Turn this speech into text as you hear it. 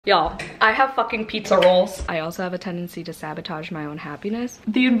Y'all, I have fucking pizza rolls. I also have a tendency to sabotage my own happiness.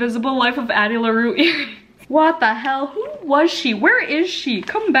 The Invisible Life of Addie LaRue earrings. What the hell? Who was she? Where is she?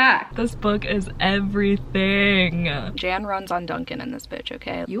 Come back. This book is everything. Jan runs on Duncan in this bitch,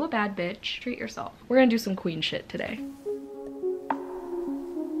 okay? You a bad bitch. Treat yourself. We're gonna do some queen shit today.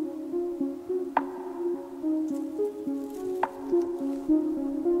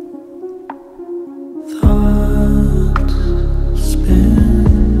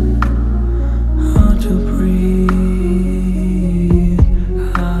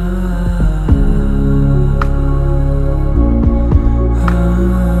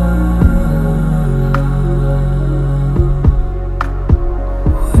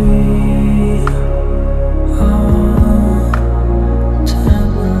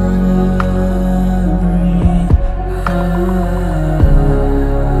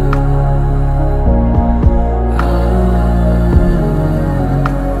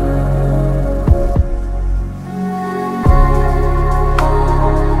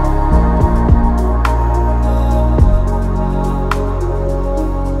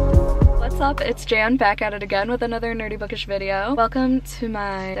 It's Jan back at it again with another nerdy bookish video. Welcome to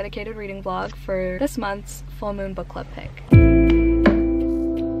my dedicated reading vlog for this month's full moon book club pick.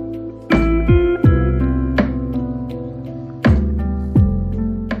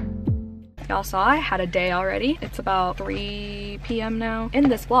 Y'all saw I had a day already. It's about 3 p.m. now. In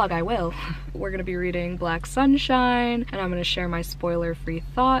this vlog, I will. We're gonna be reading Black Sunshine, and I'm gonna share my spoiler-free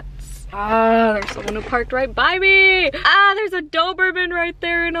thoughts. Ah, there's someone who parked right by me! Ah, there's a Doberman right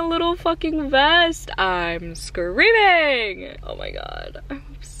there in a little fucking vest. I'm screaming! Oh my god, I'm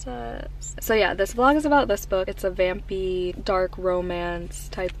obsessed. So yeah, this vlog is about this book. It's a vampy, dark romance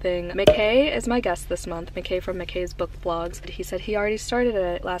type thing. McKay is my guest this month. McKay from McKay's Book Vlogs. He said he already started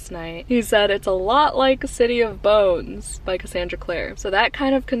it last night. He said it's a lot like City of Bones by Cassandra Clare. So that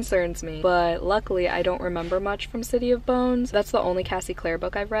kind of concerns me, but luckily I don't remember much from City of Bones. That's the only Cassie Clare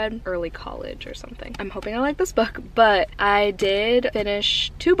book I've read. Early college or something. I'm hoping I like this book, but I did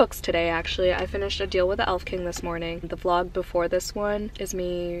finish 2 books today actually. I finished A Deal with the Elf King this morning. The vlog before this one is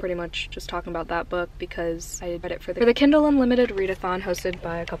me pretty much just talking about that book because I read it for the Kindle Unlimited readathon hosted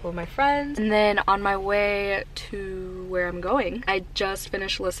by a couple of my friends. And then on my way to where I'm going, I just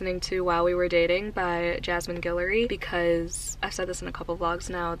finished listening to While We Were Dating by Jasmine Guillory because I've said this in a couple vlogs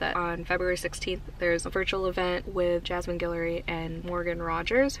now that on February 16th there's a virtual event with Jasmine Guillory and Morgan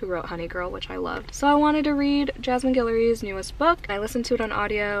Rogers, who wrote Honey Girl, which I loved. So I wanted to read Jasmine Guillory's newest book. I listened to it on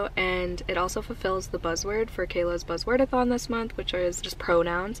audio, and it also fulfills the buzzword for Kayla's Buzzwordathon this month, which is just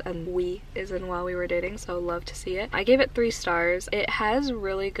pronouns, and we is in While We Were Dating, so love to see it. I gave it 3 stars. It has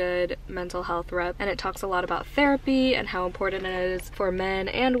really good mental health rep, and it talks a lot about therapy and how important it is for men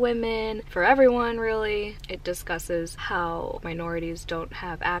and women, for everyone really. It discusses how minorities don't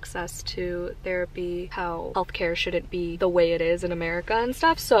have access to therapy, how healthcare shouldn't be the way it is in America and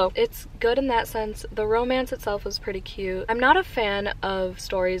stuff, so it's good in that sense. The romance itself was pretty cute. I'm not a fan of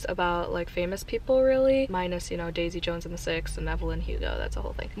stories about like famous people really, minus, you know, Daisy Jones and the Six and Evelyn Hugo, that's a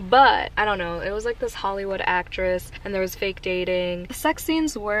whole thing. But I don't know, it was like this Hollywood actress and there was fake dating. The sex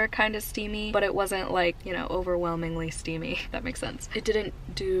scenes were kind of steamy, but it wasn't like, you know, overwhelmingly steamy, if that makes sense. It didn't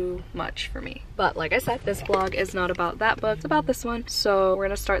do much for me. But like I said, this vlog is not about that book, it's about this one. So we're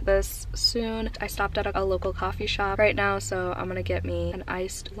gonna start this soon. I stopped at a local coffee shop right now, so I'm gonna get me an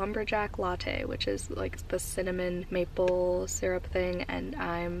iced lumberjack latte, which is like the cinnamon maple syrup thing, and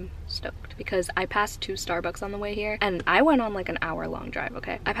I'm stoked because I passed 2 Starbucks on the way here, and I went on like an hour-long drive,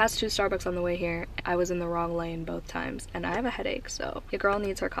 okay? I passed 2 Starbucks on the way here. I was in the wrong lane both times, and I have a headache, so your girl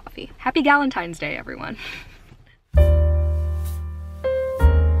needs her coffee. Happy Galentine's Day, everyone.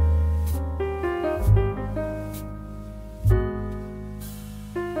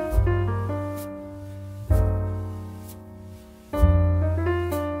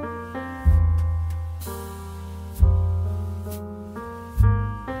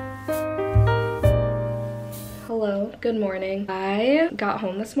 Hello, good morning. I got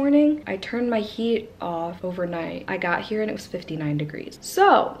home this morning. I turned my heat off overnight. I got here and it was 59 degrees.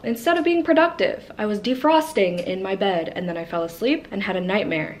 So instead of being productive, I was defrosting in my bed, and then I fell asleep and had a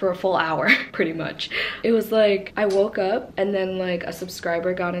nightmare for a full hour, pretty much. It was like, I woke up and then like a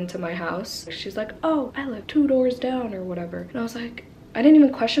subscriber got into my house. She's like, oh, I live 2 doors down or whatever. And I was like, I didn't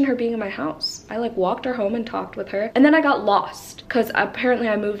even question her being in my house. I like walked her home and talked with her. And then I got lost because apparently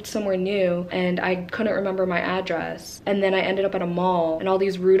I moved somewhere new and I couldn't remember my address. And then I ended up at a mall and all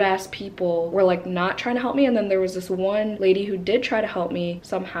these rude ass people were like not trying to help me. And then there was this one lady who did try to help me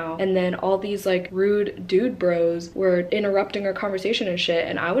somehow. And then all these like rude dude bros were interrupting our conversation and shit.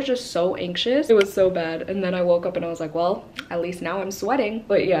 And I was just so anxious. It was so bad. And then I woke up and I was like, well, at least now I'm sweating.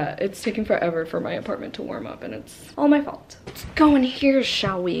 But yeah, it's taking forever for my apartment to warm up and it's all my fault. Let's go in here,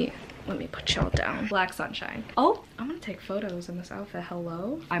 shall we? Let me put y'all down. Black sunshine. Oh, I'm gonna take photos in this outfit.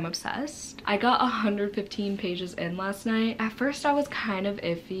 Hello. I'm obsessed. I got 115 pages in last night. At first I was kind of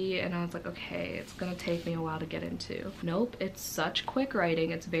iffy and I was like, okay, it's gonna take me a while to get into. Nope, it's such quick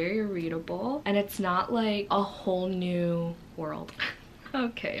writing. It's very readable and it's not like a whole new world.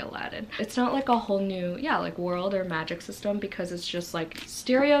 Okay, Aladdin. It's not like a whole new, yeah, like world or magic system because it's just like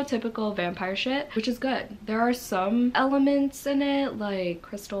stereotypical vampire shit, which is good. There are some elements in it like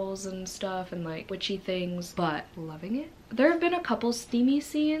crystals and stuff and like witchy things, but loving it. There have been a couple steamy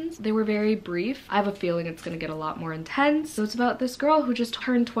scenes. They were very brief. I have a feeling it's gonna get a lot more intense. So it's about this girl who just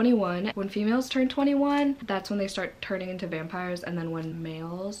turned 21. When females turn 21, that's when they start turning into vampires. And then when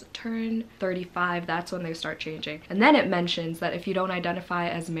males turn 35, that's when they start changing. And then it mentions that if you don't identify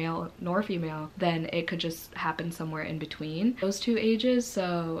as male nor female, then it could just happen somewhere in between those two ages.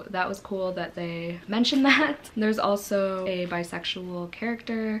 So that was cool that they mentioned that. There's also a bisexual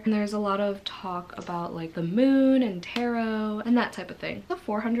character. And there's a lot of talk about like the moon and tarot and that type of thing. It's a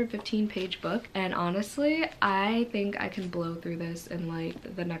 415 page book and honestly I think I can blow through this in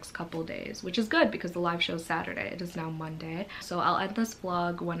like the next couple days, which is good because the live show is Saturday. It is now Monday, so I'll end this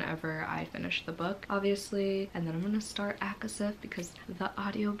vlog whenever I finish the book obviously, and then I'm gonna start Akasif because the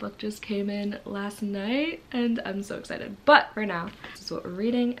audiobook just came in last night and I'm so excited. But for now, this is what we're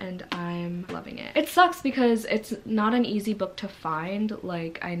reading and I'm loving it. It sucks because it's not an easy book to find.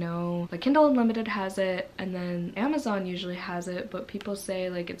 Like I know like Kindle Unlimited has it and then Amazon usually has it, but people say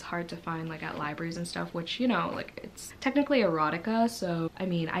like it's hard to find like at libraries and stuff, which you know, like it's technically erotica, so I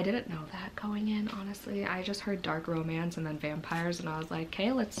mean I didn't know that going in. Honestly, I just heard dark romance and then vampires and I was like,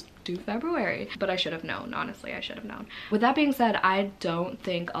 okay, let's do February. But I should have known. Honestly, I should have known. With that being said, I don't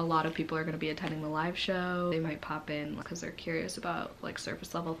think a lot of people are going to be attending the live show. They might pop in because they're curious about like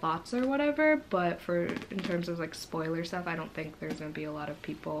surface level thoughts or whatever, but for in terms of like spoiler stuff, I don't think there's going to be a lot of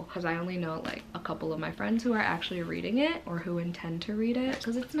people because I only know like a couple of my friends who are actually reading it or who intend to read it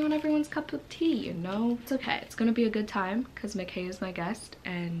because it's not everyone's cup of tea, you know? It's okay. It's gonna be a good time because McKay is my guest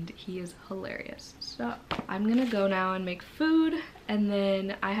and he is hilarious. So I'm gonna go now and make food and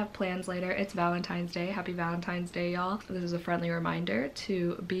then I have plans later. It's Valentine's Day. Happy Valentine's Day, y'all. This is a friendly reminder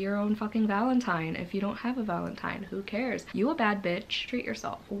to be your own fucking Valentine. If you don't have a Valentine, who cares? You a bad bitch. Treat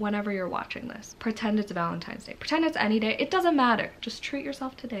yourself whenever you're watching this. Pretend it's Valentine's Day. Pretend it's any day. It doesn't matter. Just treat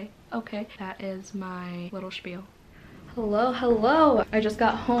yourself today, okay? That is my little spiel. Hello, hello. I just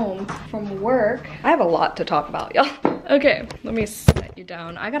got home from work. I have a lot to talk about, y'all. Okay, let me set you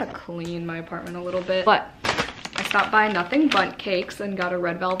down. I gotta clean my apartment a little bit, but I stopped by Nothing Bundt Cakes and got a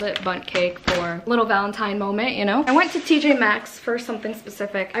red velvet bundt cake for a little Valentine moment, you know? I went to TJ Maxx for something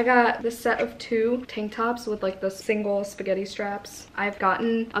specific. I got this set of 2 tank tops with like the single spaghetti straps. I've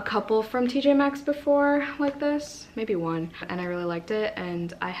gotten a couple from TJ Maxx before like this, maybe one, and I really liked it.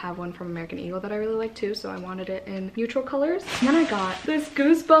 And I have one from American Eagle that I really like too, so I wanted it in neutral colors. And then I got this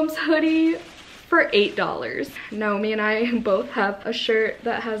Goosebumps hoodie for $8. Naomi and I both have a shirt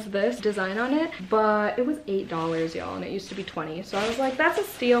that has this design on it, but it was $8, y'all, and it used to be $20. So I was like, that's a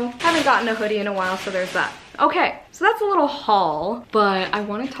steal. Haven't gotten a hoodie in a while, so there's that. Okay, so that's a little haul, but I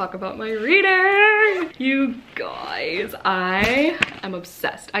want to talk about my reading. You guys, I am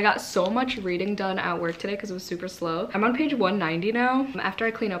obsessed. I got so much reading done at work today because it was super slow. I'm on page 190 now. After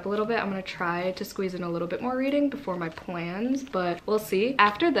I clean up a little bit, I'm gonna try to squeeze in a little bit more reading before my plans, but we'll see.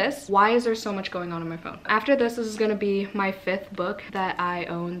 After this, why is there so much going on my phone? After this is gonna be my 5th book that I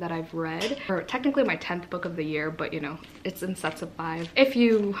own that I've read, or technically my 10th book of the year, but you know, it's in sets of 5. If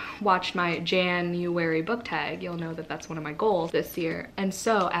you watched my January book tag, you'll know that that's one of my goals this year. And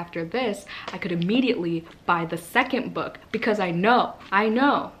so after this, I could immediately buy the 2nd book because I know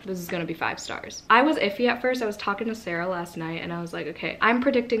this is gonna be 5 stars. I was iffy at first. I was talking to Sarah last night and I was like, okay, I'm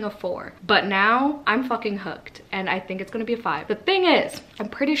predicting a 4, but now I'm fucking hooked and I think it's gonna be a 5. The thing is, I'm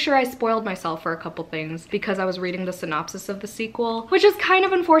pretty sure I spoiled myself for a couple things because I was reading the synopsis of the sequel, which is kind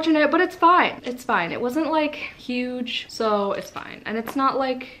of unfortunate, but it's fine. It's fine. It wasn't like huge, so it's fine. And it's not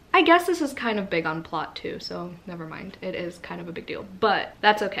like, I guess this is kind of big on plot too, so never mind. It is kind of a big deal, but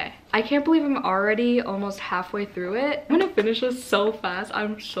that's okay. I can't believe I'm already almost halfway through it. I'm gonna finish this so fast.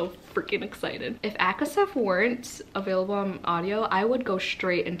 I'm so freaking excited. If Akasef weren't available on audio, I would go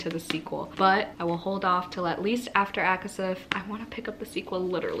straight into the sequel, but I will hold off till at least after Akasef. I want to pick up the sequel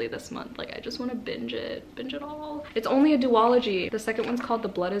literally this month. Like, I just want to binge it all. It's only a duology. The second one's called The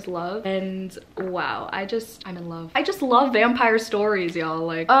Blood is Love, and wow, I'm in love. I just love vampire stories, y'all.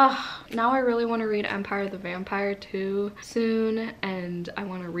 Like, now I really want to read Empire of the Vampire 2 soon, and I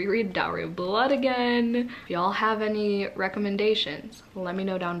want to reread Dowry of Blood again. If y'all have any recommendations, let me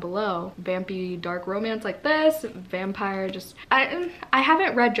know down below. Vampy dark romance like this, vampire just... I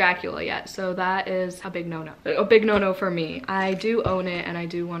haven't read Dracula yet, so that is a big no-no. A big no-no for me. I do own it, and I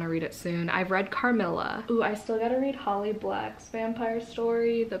do want to read it soon. I've read Carmilla. Ooh, I still gotta read Holly Black's vampire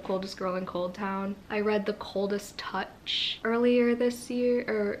story, The Coldest Girl in Cold Town. I read The Coldest Touch earlier this year,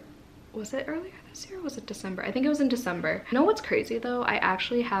 or was it earlier this year or was it December? I think it was in December. You know what's crazy though? I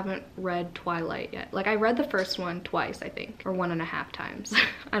actually haven't read Twilight yet. Like, I read the first one twice, I think, or 1.5 times.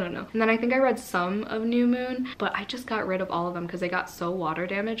 I don't know. And then I think I read some of New Moon, but I just got rid of all of them because they got so water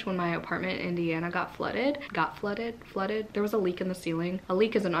damaged when my apartment in Indiana got flooded. There was a leak in the ceiling. A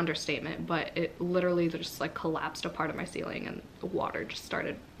leak is an understatement, but it literally just like collapsed a part of my ceiling and the water just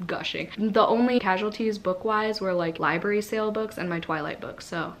started gushing. The only casualties book-wise were like library sale books and my Twilight books,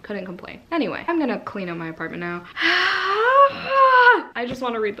 so couldn't complain. Anyway, I'm gonna clean up my apartment now. I just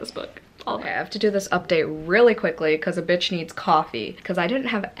want to read this book. Okay, I have to do this update really quickly because a bitch needs coffee, because I didn't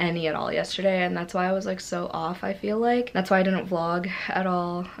have any at all yesterday, and that's why I was like so off, I feel like. That's why I didn't vlog at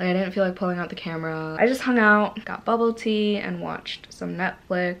all. I didn't feel like pulling out the camera. I just hung out, got bubble tea, and watched some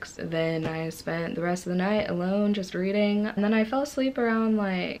Netflix. Then I spent the rest of the night alone just reading, and then I fell asleep around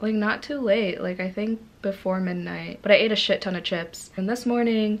like not too late, like I think before midnight, but I ate a shit ton of chips. And this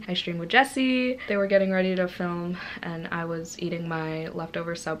morning I streamed with Jesse. They were getting ready to film and I was eating my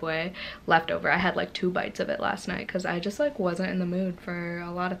leftover Subway. I had like 2 bites of it last night because I just like wasn't in the mood for a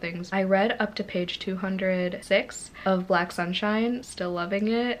lot of things. I read up to page 206 of Black Sunshine. Still loving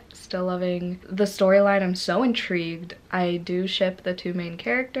it, still loving the storyline. I'm so intrigued. I do ship the 2 main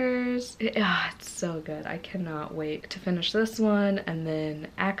characters. It's so good. I cannot wait to finish this one and then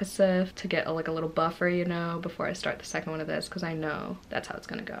Akasef to get like a little buffer, you know, before I start the second one of this, because I know that's how it's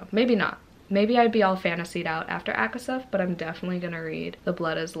gonna go. Maybe not. Maybe I'd be all fantasied out after Akasef, but I'm definitely gonna read The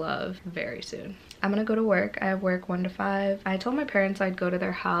Blood is Love very soon. I'm gonna go to work. I have work 1 to 5. I told my parents I'd go to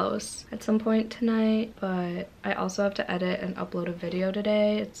their house at some point tonight, but I also have to edit and upload a video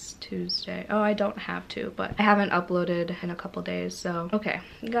today. It's Tuesday. Oh, I don't have to, but I haven't uploaded in a couple days, so okay,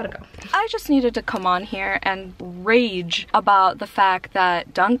 gotta go. I just needed to come on here and rage about the fact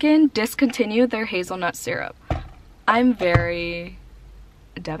that Dunkin' discontinued their hazelnut syrup. I'm very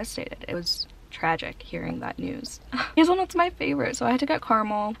devastated. It was tragic hearing that news. Hazelnut's my favorite, so I had to get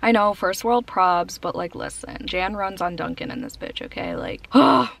caramel. I know, first world probs, but like listen, Jan runs on Dunkin' in this bitch, okay? Like,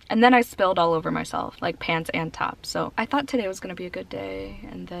 and then I spilled all over myself, like pants and top. So I thought today was gonna be a good day,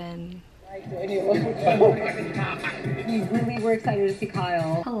 and then We really were excited to see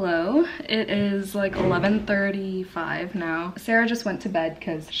Kyle. Hello, it is like 11:35 now. Sarah just went to bed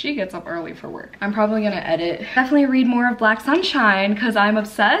because she gets up early for work. I'm probably gonna edit. Definitely read more of Black Sunshine because I'm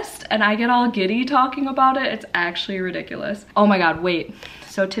obsessed and I get all giddy talking about it. It's actually ridiculous. Oh my god, wait.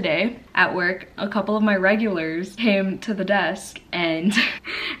 So today at work, a couple of my regulars came to the desk and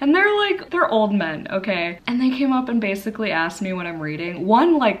they're old men, okay? And they came up and basically asked me what I'm reading.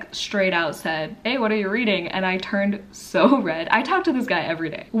 One like straight out said, "Hey, what are you reading?" And I turned so red. I talk to this guy every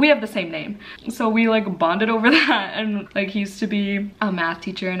day. We have the same name. So we like bonded over that, and like he used to be a math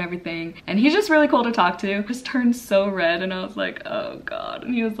teacher and everything. And he's just really cool to talk to. Just turned so red and I was like, oh god.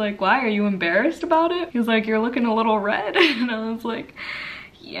 And he was like, "Why? Are you embarrassed about it?" He was like, "You're looking a little red." And I was like,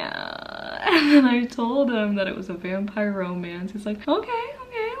 yeah. And then I told him that it was a vampire romance. He's like, okay,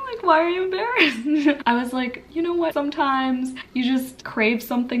 like why are you embarrassed? I was like, you know what, sometimes you just crave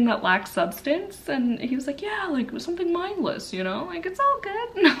something that lacks substance. And he was like, yeah, like something mindless, you know, like it's all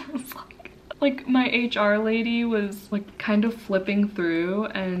good. And I was like my HR lady was like kind of flipping through,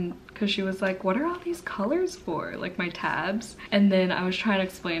 and because she was like, what are all these colors for? Like my tabs. And then I was trying to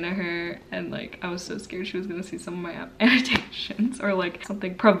explain to her, and like I was so scared she was gonna see some of my annotations or like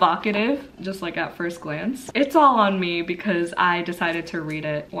something provocative just like at first glance. It's all on me because I decided to read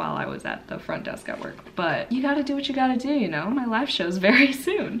it while I was at the front desk at work. But you gotta do what you gotta do, you know? My live show's very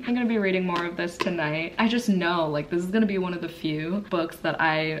soon. I'm gonna be reading more of this tonight. I just know like this is gonna be one of the few books that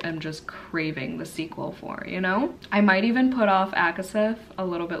I am just craving the sequel for, you know? I might even put off Akasef a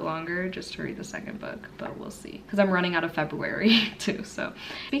little bit longer just to read the second book, but we'll see, because I'm running out of February too. So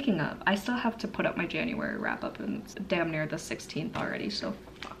speaking of, I still have to put up my January wrap up, and it's damn near the 16th already, so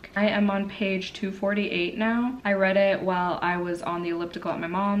fuck. I am on page 248 now. I read it while I was on the elliptical at my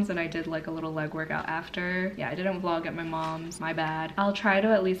mom's, and I did like a little leg workout after. Yeah, I didn't vlog at my mom's, my bad. I'll try to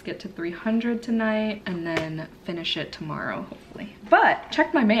at least get to 300 tonight and then finish it tomorrow, hopefully. But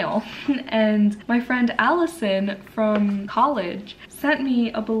check my mail and my friend Allison from college sent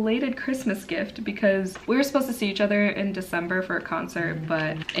me a belated Christmas gift because we were supposed to see each other in December for a concert,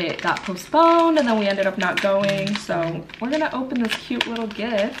 but it got postponed and then we ended up not going. So we're gonna open this cute little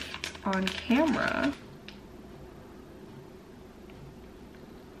gift on camera.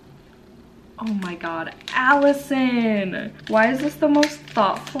 Oh my god, Allison! Why is this the most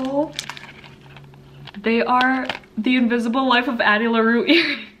thoughtful? They are the Invisible Life of Addie LaRue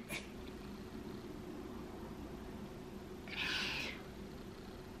earrings.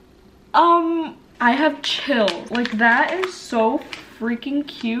 I have chills. Like, that is so freaking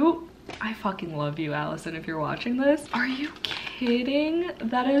cute. I fucking love you, Allison, if you're watching this. Are you kidding?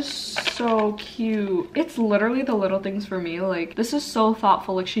 That is so cute. It's literally the little things for me. Like, this is so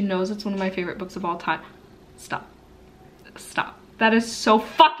thoughtful. Like, she knows it's one of my favorite books of all time. Stop. Stop. That is so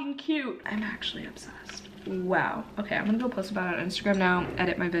fucking cute. I'm actually obsessed. Wow. Okay, I'm gonna go post about it on Instagram now,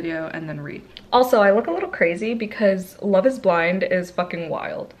 edit my video, and then read. Also, I look a little crazy because Love is Blind is fucking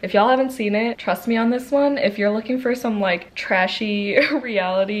wild. If y'all haven't seen it, trust me on this one. If you're looking for some like trashy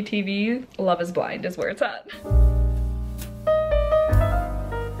reality TV, Love is Blind is where it's at.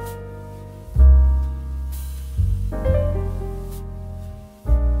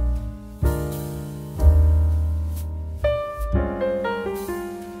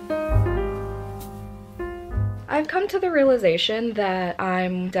 I've come to the realization that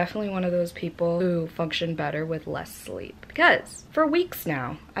I'm definitely one of those people who function better with less sleep. Because for weeks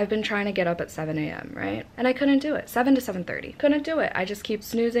now, I've been trying to get up at 7 a.m., right? And I couldn't do it. 7 to 7:30. Couldn't do it. I just keep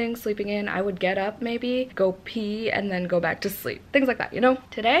snoozing, sleeping in. I would get up maybe, go pee, and then go back to sleep. Things like that, you know?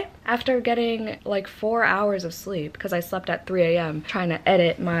 Today, after getting like 4 hours of sleep, because I slept at 3 a.m. trying to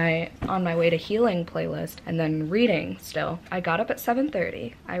edit my On My Way to Healing playlist and then reading still, I got up at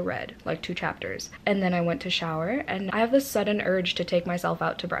 7:30. I read like 2 chapters. And then I went to shower, and I have this sudden urge to take myself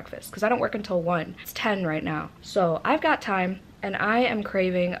out to breakfast because I don't work until 1. It's 10 right now. So I've got time and I am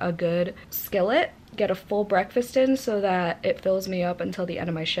craving a good skillet, get a full breakfast in so that it fills me up until the end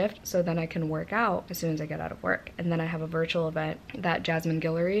of my shift, so then I can work out as soon as I get out of work. And then I have a virtual event, that Jasmine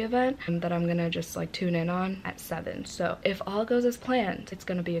Guillory event, that I'm gonna just like tune in on at 7. So if all goes as planned, it's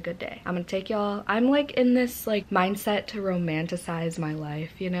gonna be a good day. I'm gonna take y'all, I'm like in this like mindset to romanticize my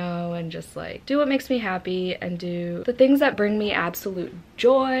life, you know, and just like do what makes me happy and do the things that bring me absolute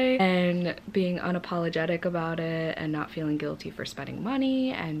joy, and being unapologetic about it and not feeling guilty for spending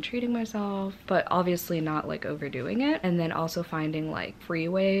money and treating myself, but obviously not like overdoing it, and then also finding like free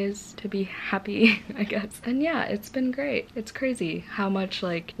ways to be happy, I guess. And yeah, it's been great. It's crazy how much,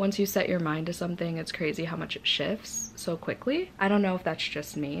 like, once you set your mind to something, it's crazy how much it shifts so quickly. I don't know if that's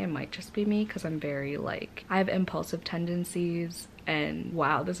just me. It might just be me because I'm very like, I have impulsive tendencies, and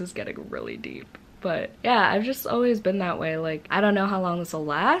wow, this is getting really deep. But yeah, I've just always been that way. Like, I don't know how long this will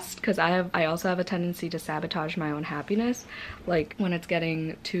last because I also have a tendency to sabotage my own happiness. Like, when it's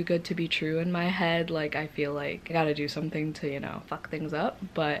getting too good to be true in my head, like I feel like I gotta do something to, you know, fuck things up.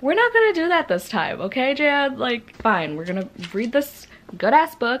 But we're not gonna do that this time, okay, Jad? Like, fine, we're gonna read this good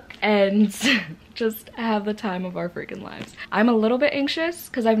ass book and just have the time of our freaking lives. I'm a little bit anxious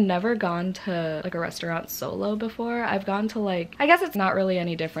because I've never gone to like a restaurant solo before. I've gone to like, I guess it's not really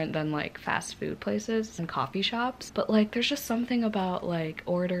any different than like fast food places and coffee shops, but like there's just something about like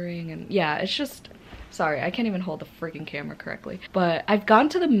ordering, and yeah, it's just, sorry, I can't even hold the freaking camera correctly. But I've gone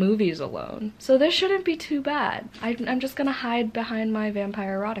to the movies alone, so this shouldn't be too bad. I'm just gonna hide behind my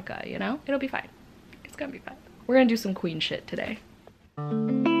vampire erotica, you know? It'll be fine. It's gonna be fine. We're gonna do some queen shit today.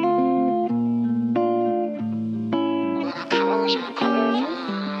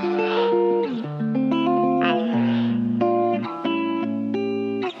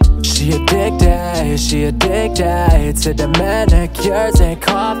 She addicted to the manicures and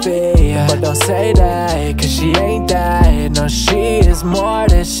coffee. But don't say that, cause she ain't that. No, she is more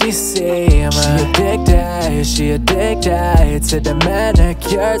than she seems. She addicted to the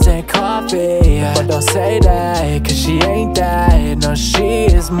manicures and coffee. But don't say that, cause she ain't that. No, she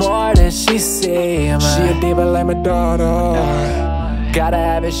is more than she seems. She a diva like my daughter. Gotta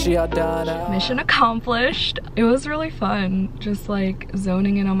have it, she all done up. Mission accomplished. It was really fun, just like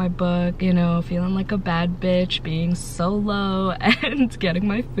zoning in on my book, you know, feeling like a bad bitch, being solo and getting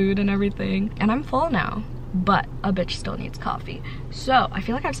my food and everything. And I'm full now. but a bitch still needs coffee. So I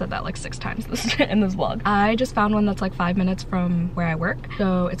feel like I've said that like 6 times in this vlog. I just found one that's like 5 minutes from where I work.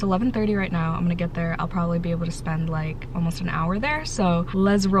 So it's 11:30 right now. I'm gonna get there. I'll probably be able to spend like almost an hour there. So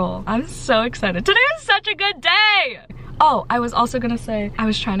let's roll. I'm so excited. Today is such a good day. Oh, I was also gonna say, I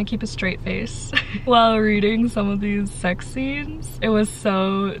was trying to keep a straight face while reading some of these sex scenes. It was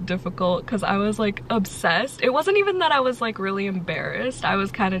so difficult because I was like obsessed. It wasn't even that I was like really embarrassed. I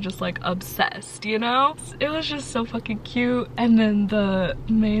was kind of just like obsessed, you know? It was just so fucking cute. And then the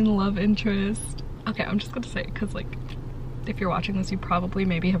main love interest. Okay, I'm just gonna say it because like, if you're watching this, you probably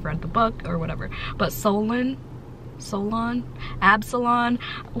maybe have read the book or whatever. But Absalon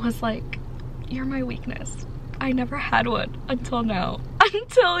was like, you're my weakness. I never had one until now.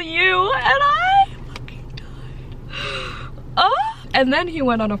 Until you, and I fucking died. And then he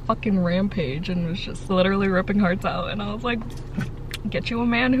went on a fucking rampage and was just literally ripping hearts out, and I was like, get you a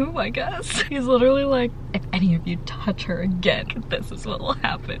man who, I guess. He's literally like, if any of you touch her again, this is what will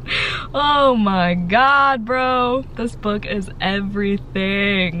happen. Oh my god, bro. This book is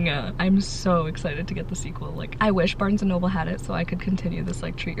everything. I'm so excited to get the sequel. Like, I wish Barnes & Noble had it so I could continue this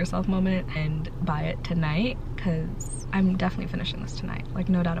like treat yourself moment and buy it tonight, because I'm definitely finishing this tonight. Like,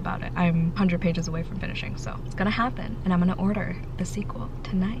 no doubt about it. I'm 100 pages away from finishing, so it's gonna happen. And I'm gonna order the sequel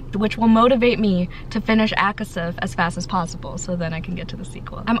tonight, which will motivate me to finish Akasif as fast as possible so then I can get to the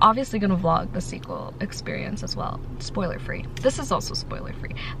sequel. I'm obviously gonna vlog the sequel experience as well. Spoiler free. This is also spoiler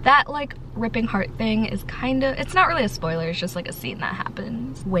free. That like ripping heart thing is kind of, it's not really a spoiler, it's just like a scene that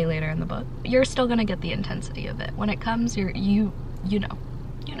happens way later in the book. You're still gonna get the intensity of it. When it comes, you know.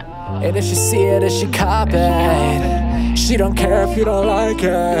 And if she see it, if she cop it, she don't care if you don't like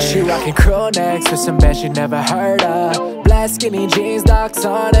it. She rockin' crew necks with some bands she never heard of. Black skinny jeans, docs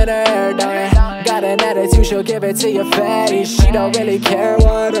on and her hair done. Got an attitude, she'll give it to your face. She don't really care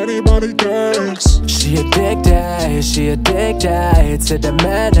what anybody thinks. She addicted to the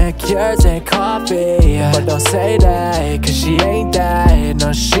manicures and coffee. But don't say that, cause she ain't that.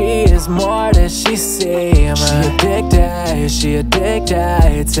 No, she is more than she seems. She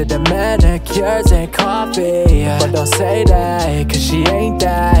addicted to the manicures and coffee. But don't say that, cause she ain't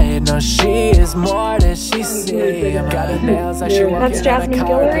that. No, she is more than she seems. That's Jasmine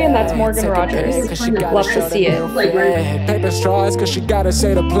Guillory and that's Morgan Rogers. Love to see it. Paper straws cause she gotta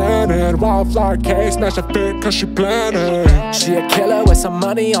say the planet. Wildflower cake, smash a fit cause she planning. She a killer with some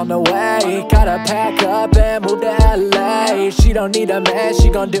money on the way. Gotta pack up and move to LA. She don't need a man, she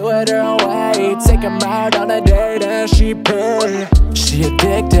gon' do it her own way. Take him out on a date and she pay. She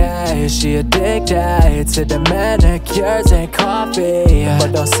addicted to the manicures and coffee.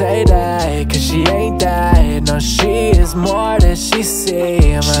 But don't say that, cause she ain't that. No, she is more than she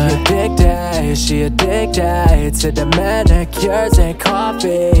seems. She addicted to the manicures and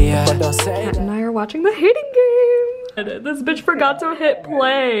coffee. But don't say that. Kat and I are watching the hating game. This bitch forgot to hit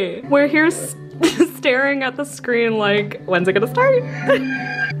play. We're here staring at the screen like, when's it gonna start?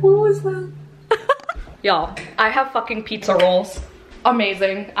 What was that? Y'all, I have fucking pizza rolls.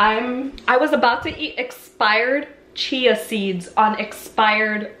 Amazing. I was about to eat expired chia seeds on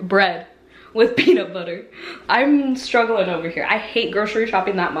expired bread with peanut butter. I'm struggling over here. I hate grocery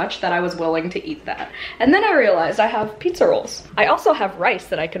shopping that much that I was willing to eat that. And then I realized I have pizza rolls. I also have rice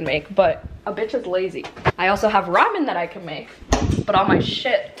that I can make, but a bitch is lazy. I also have ramen that I can make, but all my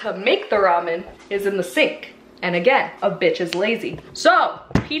shit to make the ramen is in the sink. And again, a bitch is lazy. So,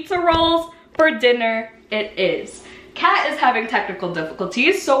 pizza rolls for dinner it is. Kat is having technical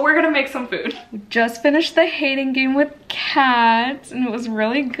difficulties, so we're gonna make some food. We just finished the hating game with Kat, and it was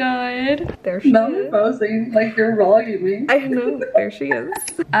really good. There she is. Posing like you're vlogging me. I know, there she is.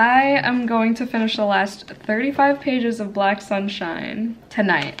 I am going to finish the last 35 pages of Black Sunshine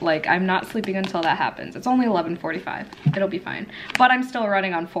tonight. Like, I'm not sleeping until that happens. It's only 11:45. It'll be fine. But I'm still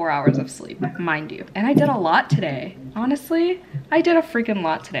running on 4 hours of sleep, mind you. And I did a lot today. Honestly, I did a freaking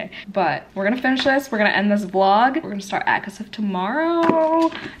lot today. But we're gonna finish this. We're gonna end this vlog. We're gonna start Akasif tomorrow.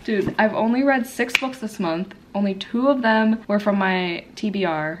 Dude, I've only read 6 books this month. Only 2 of them were from my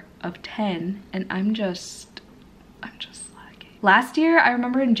TBR of 10, and I'm just lagging. Last year, I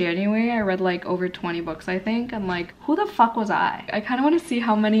remember in January, I read like over 20 books, I think. I'm like, who the fuck was I? I kind of want to see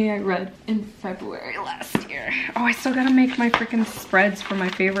how many I read in February last year. Oh, I still gotta make my freaking spreads for my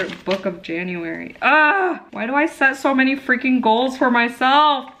favorite book of January. Ah, why do I set so many freaking goals for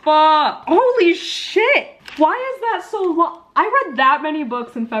myself? Fuck. Holy shit. Why is that so long? I read that many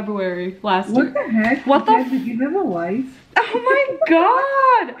books in February last year. What the heck? What the Did you have a life? Oh my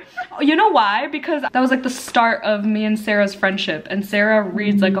god! You know why? Because that was like the start of me and Sarah's friendship, and Sarah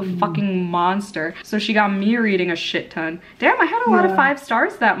reads like a fucking monster, so she got me reading a shit ton. Damn, I had a lot of 5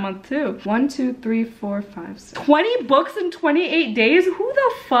 stars that month too. 1, 2, 3, 4, 5, 6. 20 books in 28 days? Who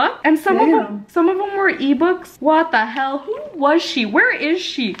the fuck? And some of them were ebooks. What the hell? Who was she? Where is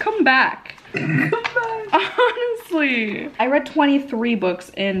she? Come back. Honestly, I read 23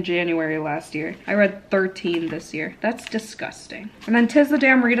 books in January last year. I read 13 this year. That's disgusting. And then 'Tis the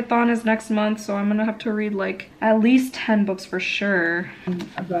Damn Readathon is next month, so I'm gonna have to read like at least 10 books for sure.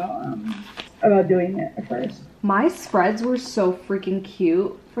 About doing it at first. My spreads were so freaking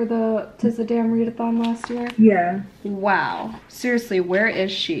cute for the 'Tis the Damn Readathon last year. Yeah. Wow. Seriously, where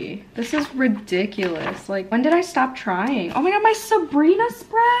is she? This is ridiculous. Like, when did I stop trying? Oh my god, my Sabrina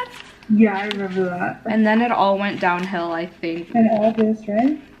spread? Yeah, I remember that. And then it all went downhill, I think. In August,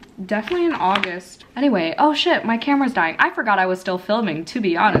 right? Definitely in August. Anyway, oh shit, my camera's dying. I forgot I was still filming, to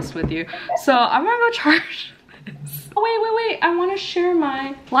be honest with you. So I'm gonna go charge this. Oh, wait. I want to share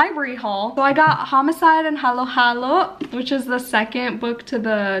my library haul. So I got Homicide and Halo Halo, which is the second book to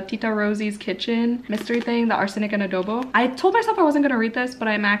the Tita Rosie's Kitchen mystery thing, the Arsenic and Adobo. I told myself I wasn't going to read this, but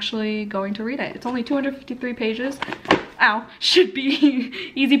I'm actually going to read it. It's only 253 pages. Ow, should be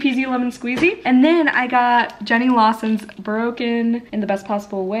easy peasy lemon squeezy. And then I got Jenny Lawson's Broken in the Best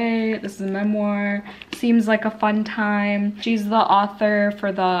Possible Way. This is a memoir. Seems like a fun time. She's the author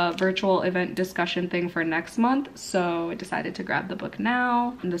for the virtual event discussion thing for next month, so I decided to grab the book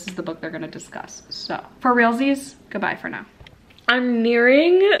now, and this is the book they're gonna discuss. So for realsies, goodbye for now. I'm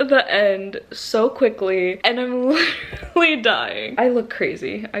nearing the end so quickly, and I'm literally dying. I look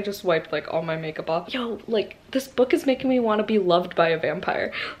crazy. I just wiped like all my makeup off. Yo, like this book is making me want to be loved by a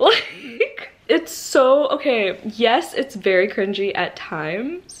vampire. Like, it's so, okay, yes, it's very cringy at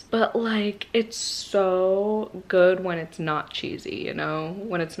times, but like it's so good when it's not cheesy, you know,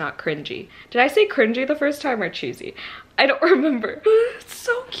 when it's not cringy. Did I say cringy the first time or cheesy? I don't remember. It's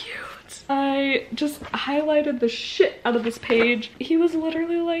so cute. I just highlighted the shit out of this page. He was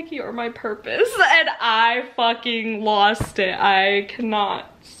literally like, "You're my purpose," and I fucking lost it. I cannot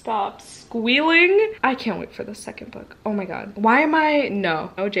stop squealing. I can't wait for the second book. Oh my god. Why am I?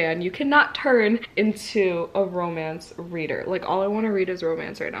 No, Jan, you cannot turn into a romance reader. Like, all I want to read is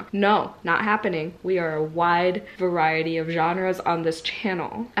romance right now. No, not happening. We are a wide variety of genres on this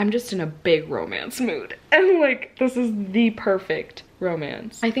channel. I'm just in a big romance mood, and like this is the perfect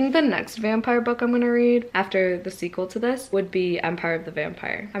romance. I think the next vampire book I'm gonna read after the sequel to this would be Empire of the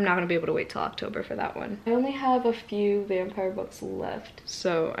Vampire. I'm not gonna be able to wait till October for that one. I only have a few vampire books left,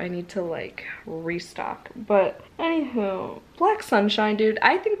 so I need to like restock. But anywho, Black Sunshine, dude,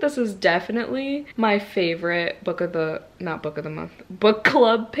 I think this is definitely my favorite book of the, not book of the month, book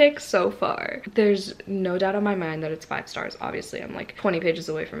club pick so far. There's no doubt in my mind that it's 5 stars. Obviously, I'm like 20 pages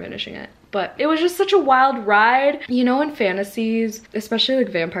away from finishing it. But it was just such a wild ride. You know, in fantasies, especially like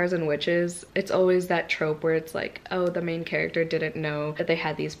vampires and witches, it's always that trope where it's like, oh, the main character didn't know that they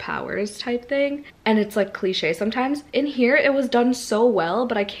had these powers type thing. And it's like cliche sometimes. In here, it was done so well,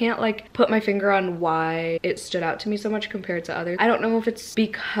 but I can't like put my finger on why it stood out to me so much compared to others. I don't know if it's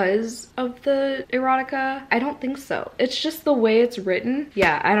because of the erotica. I don't think so. It's just the way it's written.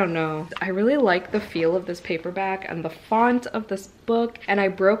 Yeah, I don't know. I really like the feel of this paperback and the font of this book, and I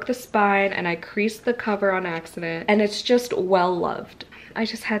broke the spine and I creased the cover on accident, and it's just well loved. I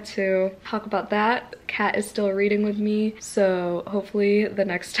just had to talk about that. Kat is still reading with me, so hopefully the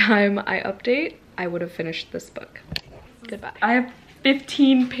next time I update, I would have finished this book. Goodbye. I have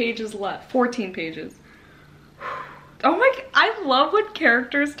 15 pages left. 14 pages. Oh my, I love when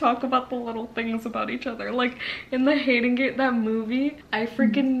characters talk about the little things about each other. Like in the Hating Gate, that movie, I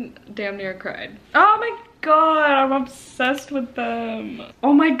freaking damn near cried. Oh my god, I'm obsessed with them.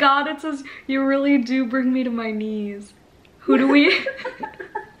 Oh my god, it says, "You really do bring me to my knees." Who do we?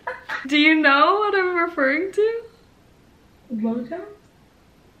 Do you know what I'm referring to? Blowjob?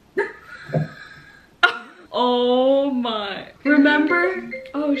 Oh my. Remember?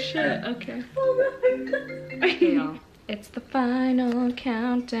 Oh shit, okay. Oh my god. Hey y'all, it's the final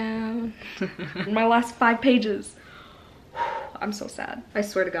countdown. My last 5 pages. I'm so sad. I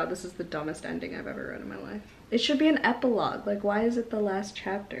swear to god, this is the dumbest ending I've ever read in my life. It should be an epilogue. Like, why is it the last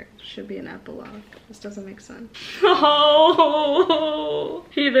chapter? It should be an epilogue. This doesn't make sense. Oh,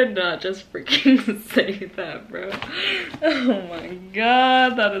 he did not just freaking say that, bro. Oh my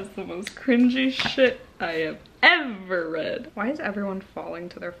god, that is the most cringy shit I have ever read. Why is everyone falling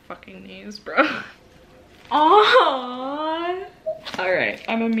to their fucking knees, bro? Aww. Alright,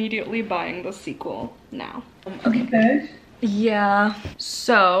 I'm immediately buying the sequel now. Okay. Yeah.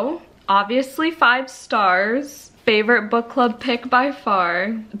 So, obviously 5 stars. Favorite book club pick by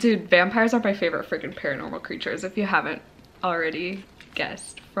far. Dude, vampires are my favorite freaking paranormal creatures, if you haven't already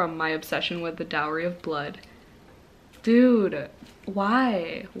guessed from my obsession with The Dowry of Blood. Dude,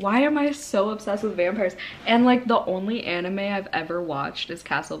 why? Why am I so obsessed with vampires? And like the only anime I've ever watched is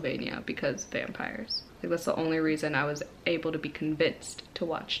Castlevania because vampires. Like that's the only reason I was able to be convinced to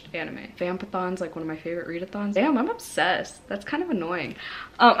watch anime. Vampathon's like one of my favorite readathons. Damn, I'm obsessed. That's kind of annoying.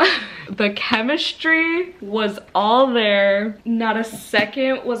 The chemistry was all there. Not a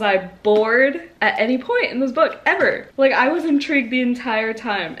second was I bored at any point in this book, ever. Like I was intrigued the entire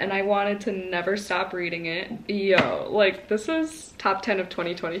time and I wanted to never stop reading it. Yo, like this is top 10 of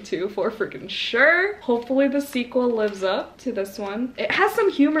 2022 for freaking sure. Hopefully the sequel lives up to this one. It has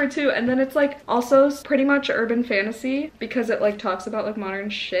some humor too, and then it's like also pretty much urban fantasy because it like talks about like modern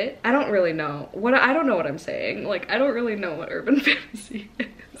shit. I don't really know what I'm saying. Like I don't really know what urban fantasy is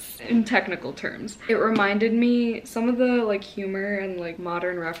in technical terms. It reminded me, some of the like humor and like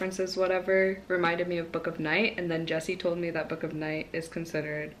modern references whatever reminded me of Book of Night, and then Jesse told me that Book of Night is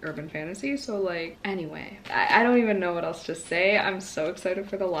considered urban fantasy, so like anyway, I don't even know what else to say. I'm so excited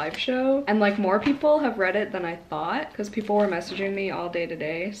for the live show, and like more people have read it than I thought because people were messaging me all day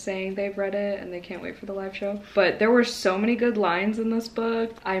today saying they've read it and they can't wait for the live show. But there were so many good lines in this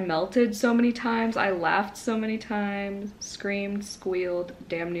book. I melted so many times, I laughed so many times, screamed, squealed,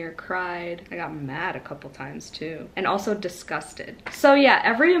 damn near cried. I got mad a couple times too, and also disgusted. So yeah,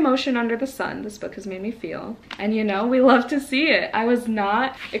 every emotion under the sun this book has made me feel, and you know, we love to see it. I was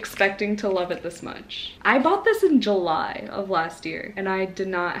not expecting to love it this much. I bought this in July of last year and I did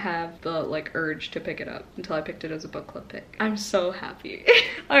not have the like urge to pick it up until I picked it as a book club pick. I'm so happy.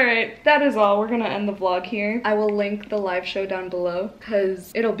 All right, that is all. We're gonna end the vlog here. I will link the live show down below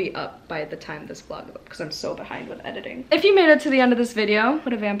because it'll be up by the time this vlog is up because I'm so behind with editing. If you made it to the end of this video,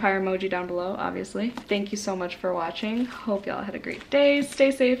 put a vampire emoji down below, obviously. Thank you so much for watching. Hope y'all had a great day. Stay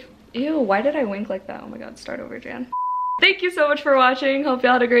safe. Ew, why did I wink like that? Oh my god, start over, Jan. Thank you so much for watching. Hope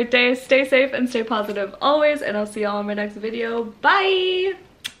y'all had a great day. Stay safe and stay positive always, and I'll see y'all in my next video. Bye!